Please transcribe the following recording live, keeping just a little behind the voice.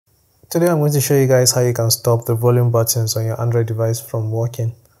Today I'm going to show you guys how you can stop the volume buttons on your Android device from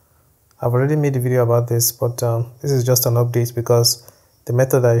working. I've already made a video about this, but this is just an update because the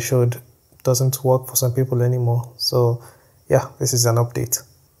method I showed doesn't work for some people anymore. So yeah, this is an update.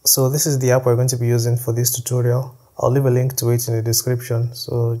 So this is the app we're going to be using for this tutorial. I'll leave a link to it in the description.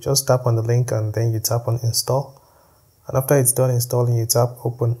 So just tap on the link and then you tap on install. And after it's done installing, you tap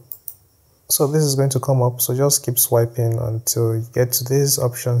open. So this is going to come up, so just keep swiping until you get to these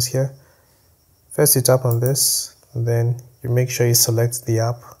options here. First you tap on this, and then you make sure you select the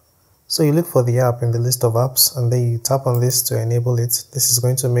app. So you look for the app in the list of apps, and then you tap on this to enable it. This is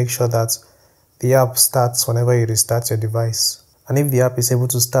going to make sure that the app starts whenever you restart your device. And if the app is able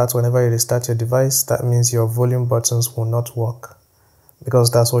to start whenever you restart your device, that means your volume buttons will not work,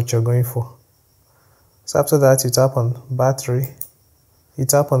 because that's what you're going for. So after that, you tap on battery, you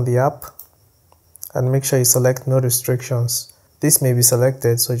tap on the app, and make sure you select no restrictions. This may be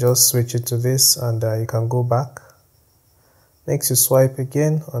selected, so just switch it to this and you can go back. Next you swipe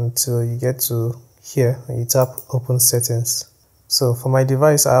again until you get to here and you tap open settings. So for my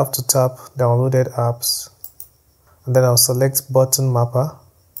device I have to tap downloaded apps, and then I'll select button mapper,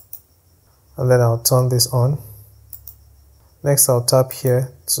 and then I'll turn this on. Next I'll tap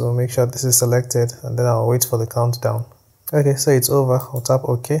here to make sure this is selected, and then I'll wait for the countdown. Okay, so it's over. I'll tap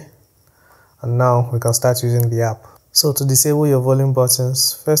OK. And now we can start using the app. So to disable your volume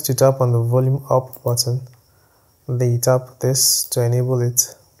buttons, first you tap on the volume up button, and then you tap this to enable it,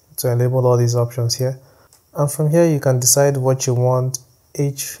 to enable all these options here. And from here you can decide what you want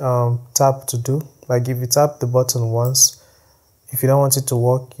each tap to do. Like if you tap the button once, if you don't want it to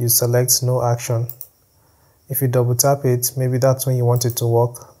work, you select no action. If you double tap it, maybe that's when you want it to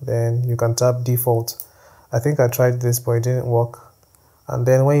work, then you can tap default. I think I tried this but it didn't work. And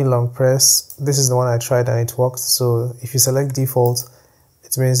then when you long press, this is the one I tried and it worked. So if you select default,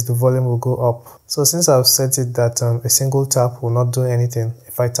 it means the volume will go up. So since I've set it that a single tap will not do anything,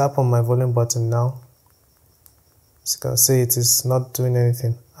 if I tap on my volume button now, as you can see, it is not doing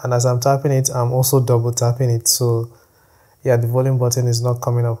anything. And as I'm tapping it, I'm also double tapping it. So yeah, the volume button is not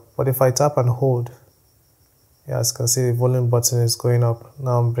coming up. But if I tap and hold, yeah, as you can see, the volume button is going up.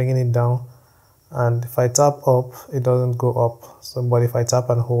 Now I'm bringing it down. And if I tap up, it doesn't go up. So, but if I tap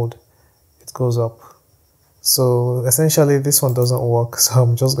and hold, it goes up. So essentially this one doesn't work. So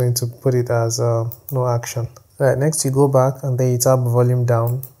I'm just going to put it as no action. Right, next you go back and then you tap volume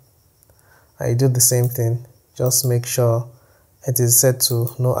down. And you do the same thing. Just make sure it is set to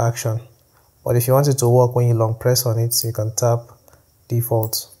no action. But if you want it to work when you long press on it, you can tap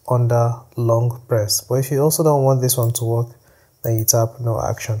default under long press. But if you also don't want this one to work, then you tap no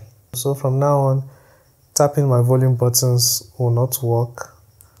action. So from now on, tapping my volume buttons will not work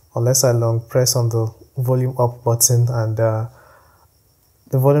unless I long press on the volume up button, and the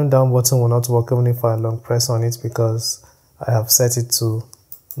volume down button will not work even if I long press on it because I have set it to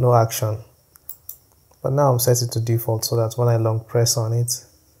no action. But now I'm set it to default so that when I long press on it,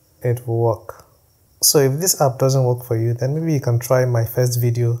 it will work. So if this app doesn't work for you, then maybe you can try my first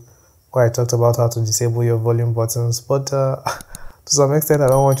video where I talked about how to disable your volume buttons. But to some extent, I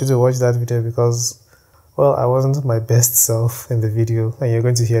don't want you to watch that video because, well, I wasn't my best self in the video and you're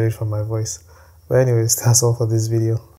going to hear it from my voice. But anyways, that's all for this video.